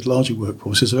 particularly those with larger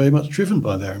workforces, are very much driven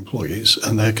by their employees,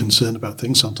 and they're concerned about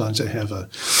things. Sometimes they have a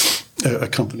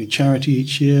company charity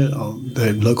each year, or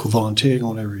their local volunteering,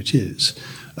 or whatever it is.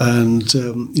 And,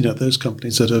 those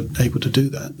companies that are able to do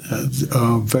that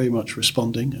are very much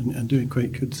responding and doing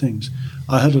great good things.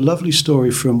 I had a lovely story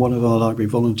from one of our library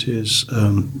volunteers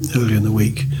earlier in the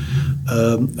week,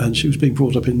 and she was being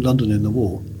brought up in London in the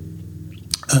war.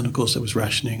 And, of course, there was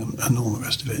rationing and all the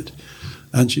rest of it.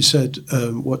 And she said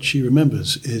what she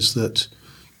remembers is that,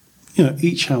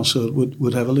 each household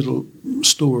would have a little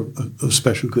store of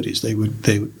special goodies they would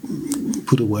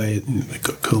put away. They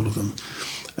got hold of them.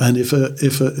 And if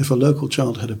a local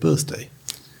child had a birthday,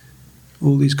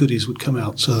 all these goodies would come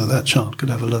out so that child could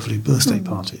have a lovely birthday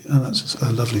party. And that's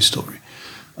a lovely story.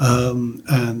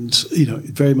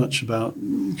 Very much about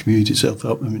community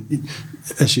self-help. I mean,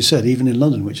 as you said, even in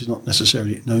London, which is not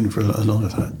necessarily known for a lot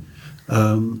of that,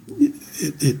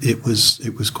 it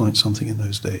was quite something in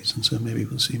those days, and so maybe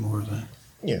we'll see more of that.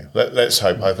 Yeah, let's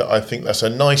hope. I think that's a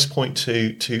nice point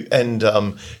to end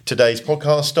today's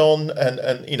podcast on, and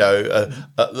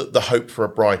the hope for a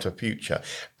brighter future.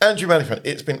 Andrew Maliphant,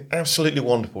 it's been absolutely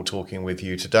wonderful talking with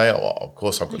you today. Of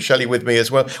course, I've got Shelley with me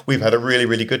as well. We've had a really,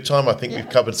 really good time. I think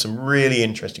we've covered some really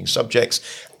interesting subjects,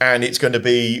 and it's going to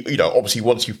be, obviously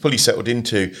once you've fully settled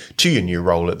into your new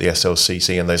role at the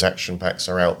SLCC and those action packs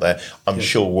are out there, I'm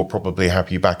sure we'll probably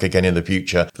have you back again in the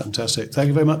future. Fantastic. Thank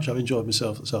you very much. I've enjoyed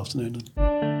myself this afternoon.